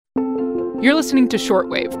You're listening to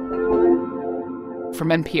Shortwave from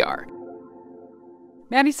NPR.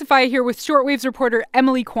 Maddie Sofia here with Shortwave's reporter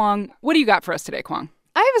Emily Kwong. What do you got for us today, Kwong?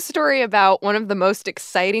 I have a story about one of the most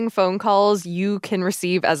exciting phone calls you can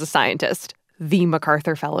receive as a scientist, the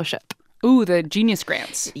MacArthur Fellowship. Ooh, the Genius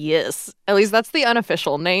Grants. Yes, at least that's the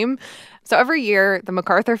unofficial name. So every year, the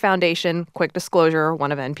MacArthur Foundation, quick disclosure,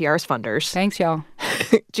 one of NPR's funders, Thanks, y'all.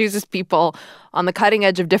 chooses people on the cutting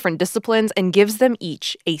edge of different disciplines and gives them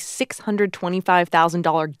each a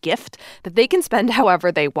 $625,000 gift that they can spend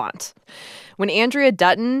however they want. When Andrea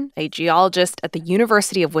Dutton, a geologist at the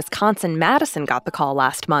University of Wisconsin-Madison, got the call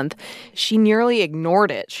last month, she nearly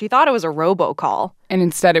ignored it. She thought it was a robocall. And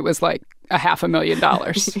instead it was like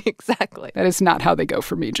 $500,000. Exactly. That is not how they go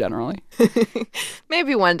for me generally.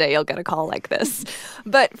 Maybe one day you'll get a call like this.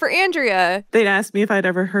 But for Andrea... They'd asked me if I'd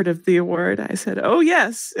ever heard of the award. I said, oh,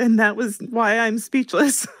 yes. And that was why I'm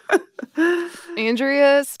speechless.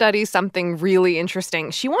 Andrea studies something really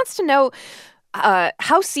interesting. She wants to know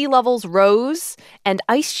how sea levels rose and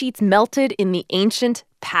ice sheets melted in the ancient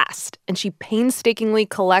past. And she painstakingly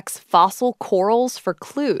collects fossil corals for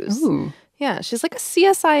clues. Ooh. Yeah, she's like a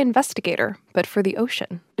CSI investigator, but for the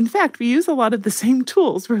ocean. In fact, we use a lot of the same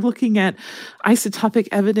tools. We're looking at isotopic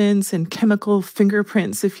evidence and chemical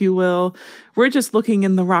fingerprints, if you will. We're just looking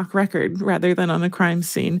in the rock record rather than on a crime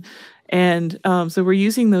scene. And so we're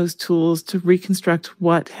using those tools to reconstruct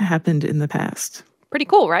what happened in the past. Pretty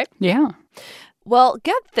cool, right? Yeah. Well,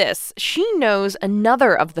 get this. She knows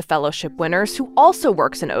another of the fellowship winners who also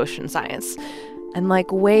works in ocean science. And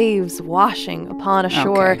like waves washing upon a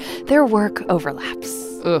shore, their work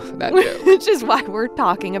overlaps. Ugh, that joke. Which is why we're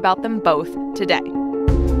talking about them both today.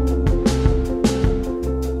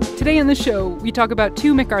 Today on the show, we talk about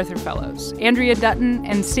two MacArthur Fellows, Andrea Dutton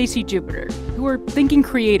and Stacy Jupiter, who are thinking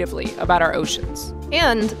creatively about our oceans.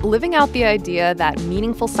 And living out the idea that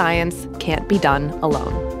meaningful science can't be done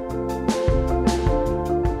alone.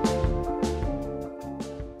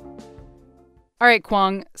 All right,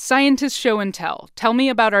 Kwong, scientists show and tell. Tell me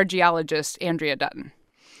about our geologist, Andrea Dutton.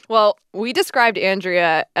 Well, we described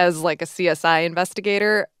Andrea as like a CSI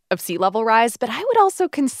investigator of sea level rise, but I would also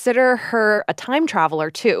consider her a time traveler,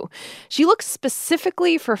 too. She looks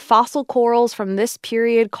specifically for fossil corals from this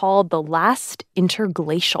period called the last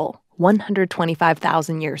interglacial,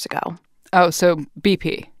 125,000 years ago. Oh, so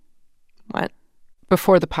BP. What?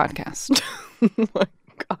 Before the podcast. Oh, my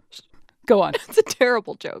gosh. Go on. It's a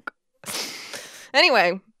terrible joke.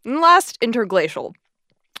 Anyway, in the last interglacial,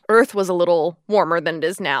 Earth was a little warmer than it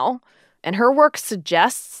is now, and her work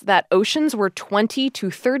suggests that oceans were 20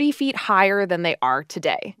 to 30 feet higher than they are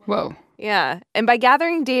today. Whoa. Yeah, and by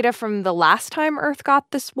gathering data from the last time Earth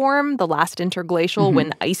got this warm, the last interglacial,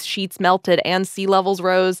 when ice sheets melted and sea levels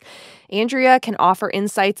rose, Andrea can offer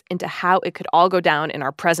insights into how it could all go down in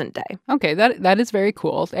our present day. Okay, that is very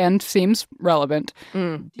cool and seems relevant.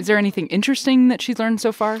 Is there anything interesting that she's learned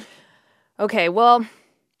so far? Okay, well,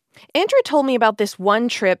 Andrea told me about this one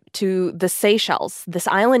trip to the Seychelles, this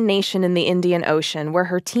island nation in the Indian Ocean, where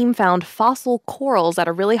her team found fossil corals at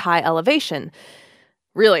a really high elevation.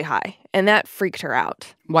 Really high. And that freaked her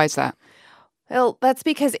out. Why is that? Well, that's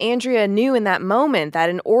because Andrea knew in that moment that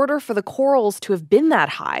in order for the corals to have been that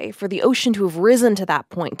high, for the ocean to have risen to that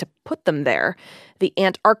point to put them there, the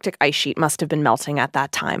Antarctic ice sheet must have been melting at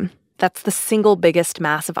that time. That's the single biggest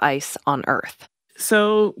mass of ice on Earth.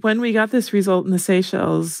 So when we got this result in the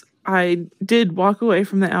Seychelles, I did walk away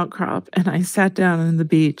from the outcrop and I sat down on the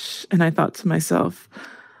beach and I thought to myself,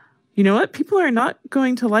 you know what? People are not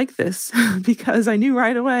going to like this because I knew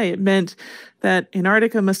right away it meant that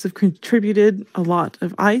Antarctica must have contributed a lot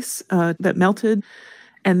of ice that melted.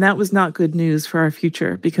 And that was not good news for our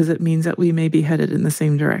future because it means that we may be headed in the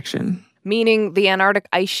same direction. Meaning the Antarctic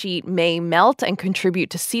ice sheet may melt and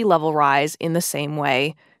contribute to sea level rise in the same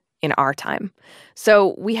way in our time.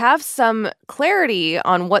 So we have some clarity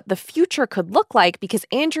on what the future could look like because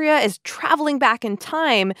Andrea is traveling back in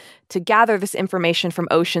time to gather this information from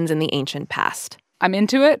oceans in the ancient past. I'm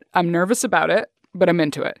into it. I'm nervous about it, but I'm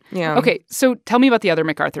into it. Yeah. Okay, so tell me about the other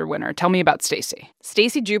MacArthur winner. Tell me about Stacy.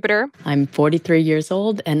 Stacy Jupiter. I'm 43 years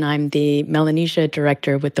old, and I'm the Melanesia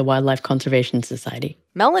director with the Wildlife Conservation Society.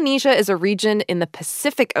 Melanesia is a region in the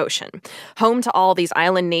Pacific Ocean, home to all these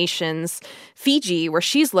island nations. Fiji, where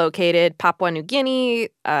she's located, Papua New Guinea,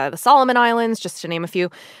 the Solomon Islands, just to name a few.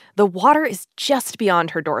 The water is just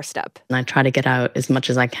beyond her doorstep. And I try to get out as much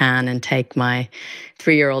as I can and take my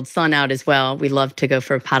 3-year-old son out as well. We love to go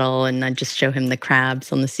for a paddle, and I just show him the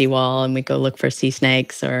crabs on the seawall, and we go look for sea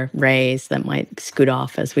snakes or rays that might scoot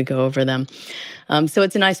off as we go over them. So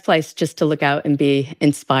it's a nice place just to look out and be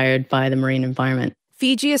inspired by the marine environment.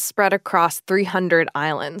 Fiji is spread across 300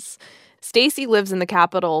 islands. Stacy lives in the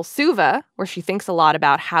capital, Suva, where she thinks a lot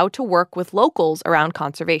about how to work with locals around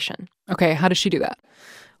conservation. Okay, how does she do that?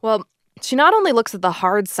 Well, she not only looks at the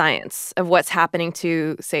hard science of what's happening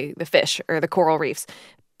to, say, the fish or the coral reefs,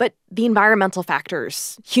 but the environmental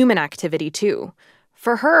factors, human activity too.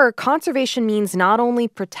 For her, conservation means not only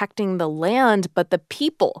protecting the land, but the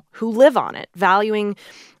people who live on it, valuing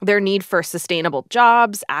their need for sustainable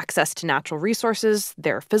jobs, access to natural resources,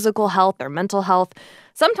 their physical health, their mental health.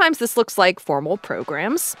 Sometimes this looks like formal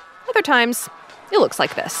programs. Other times, it looks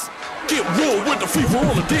like this. Get real with the fever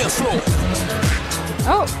on the dance floor.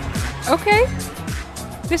 Oh, okay.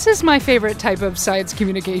 This is my favorite type of science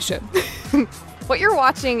communication. What you're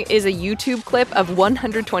watching is a YouTube clip of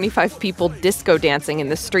 125 people disco dancing in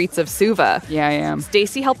the streets of Suva. Yeah, I am.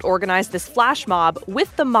 Stacy helped organize this flash mob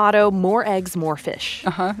with the motto, more eggs, more fish.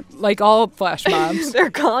 Uh-huh. Like all flash mobs.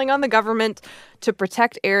 They're calling on the government to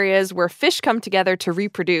protect areas where fish come together to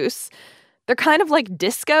reproduce. They're kind of like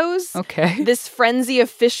discos. Okay. This frenzy of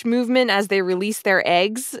fish movement as they release their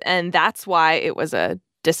eggs, and that's why it was a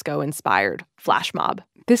disco-inspired flash mob.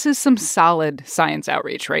 This is some solid science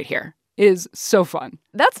outreach right here. It is so fun.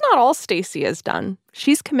 That's not all Stacy has done.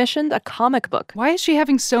 She's commissioned a comic book. Why is she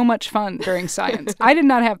having so much fun during science? I did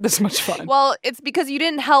not have this much fun. Well, it's because you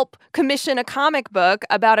didn't help commission a comic book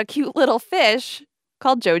about a cute little fish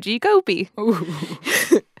called Joji Goby. Ooh.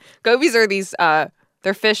 Gobies are these,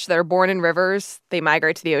 they're fish that are born in rivers. They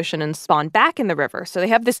migrate to the ocean and spawn back in the river. So they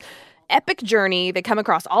have this epic journey. They come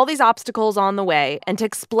across all these obstacles on the way. And to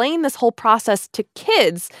explain this whole process to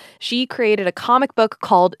kids, she created a comic book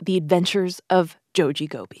called The Adventures of Joji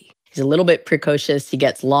Goby. He's a little bit precocious. He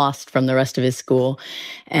gets lost from the rest of his school,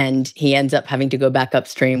 and he ends up having to go back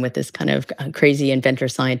upstream with this kind of crazy inventor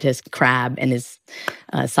scientist crab and his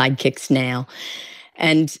sidekick snail.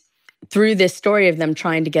 And through this story of them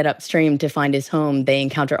trying to get upstream to find his home, they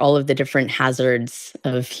encounter all of the different hazards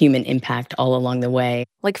of human impact all along the way.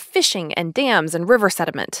 Like fishing and dams and river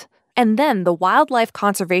sediment. And then the Wildlife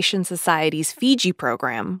Conservation Society's Fiji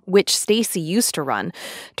program, which Stacy used to run,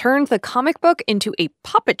 turned the comic book into a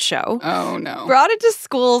puppet show. Oh, no. Brought it to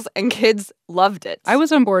schools, and kids loved it. I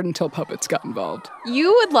was on board until puppets got involved.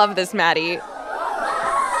 You would love this, Maddie.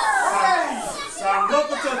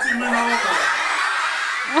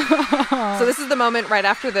 So this is the moment right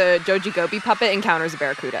after the Joji Goby puppet encounters a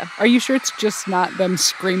barracuda. Are you sure it's just not them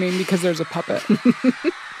screaming because there's a puppet?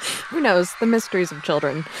 Who knows? The mysteries of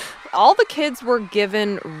children. All the kids were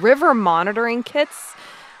given river monitoring kits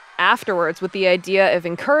afterwards with the idea of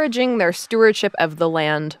encouraging their stewardship of the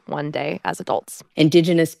land one day as adults.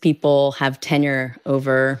 Indigenous people have tenure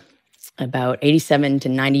over about 87 to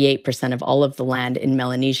 98% of all of the land in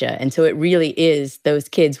Melanesia. And so it really is those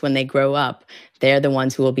kids, when they grow up, they're the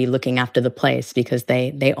ones who will be looking after the place because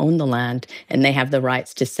they own the land and they have the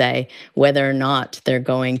rights to say whether or not they're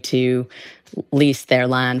going to lease their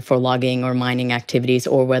land for logging or mining activities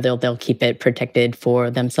or whether they'll keep it protected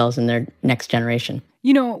for themselves and their next generation.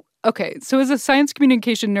 You know, okay, so as a science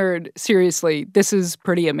communication nerd, seriously, this is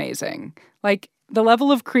pretty amazing. Like, the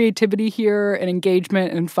level of creativity here and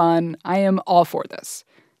engagement and fun, I am all for this.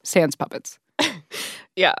 Sans puppets.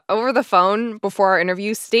 Yeah, over the phone before our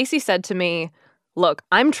interview, Stacy said to me, look,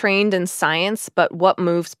 I'm trained in science, but what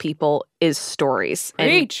moves people is stories.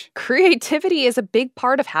 Preach. And creativity is a big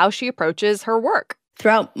part of how she approaches her work.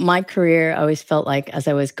 Throughout my career, I always felt like as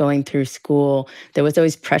I was going through school, there was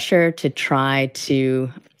always pressure to try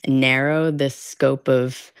to narrow the scope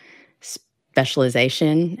of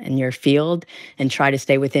specialization in your field and try to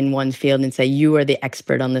stay within one field and say you are the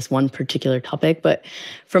expert on this one particular topic. But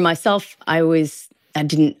for myself, I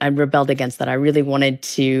rebelled against that. I really wanted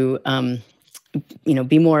to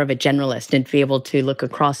be more of a generalist and be able to look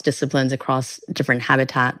across disciplines, across different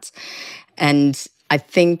habitats. And I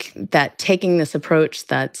think that taking this approach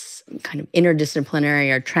that's kind of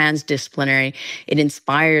interdisciplinary or transdisciplinary, it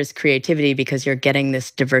inspires creativity because you're getting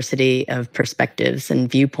this diversity of perspectives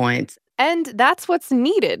and viewpoints. And that's what's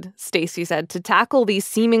needed, Stacy said, to tackle these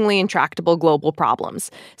seemingly intractable global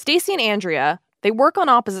problems. Stacy and Andrea, they work on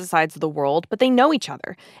opposite sides of the world, but they know each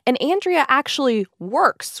other. And Andrea actually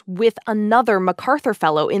works with another MacArthur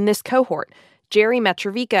Fellow in this cohort, Jerry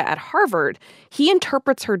Mitrovica at Harvard. He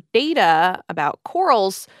interprets her data about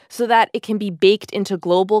corals so that it can be baked into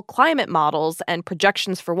global climate models and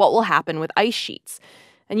projections for what will happen with ice sheets.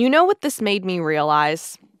 And you know what this made me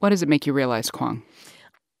realize? What does it make you realize, Kwong?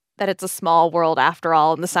 That it's a small world after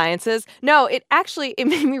all in the sciences. No, it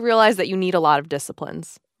made me realize that you need a lot of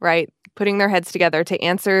disciplines, right? Putting their heads together to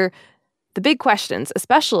answer the big questions,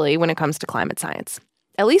 especially when it comes to climate science.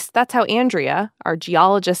 At least that's how Andrea, our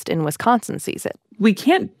geologist in Wisconsin, sees it. We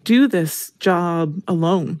can't do this job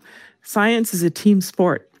alone. science is a team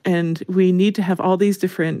sport, and we need to have all these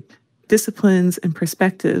different disciplines and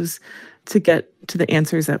perspectives to get to the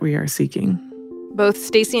answers that we are seeking. Both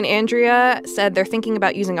Stacy and Andrea said they're thinking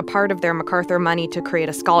about using a part of their MacArthur money to create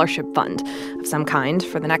a scholarship fund of some kind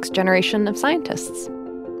for the next generation of scientists.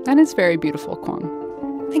 That is very beautiful,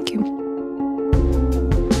 Kwong. Thank you.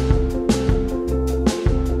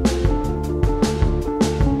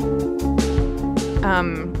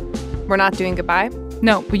 We're not doing goodbye?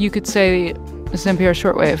 No, but you could say, this is NPR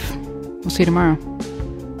Shortwave. We'll see you tomorrow.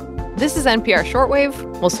 This is NPR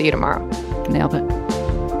Shortwave. We'll see you tomorrow. Nailed it.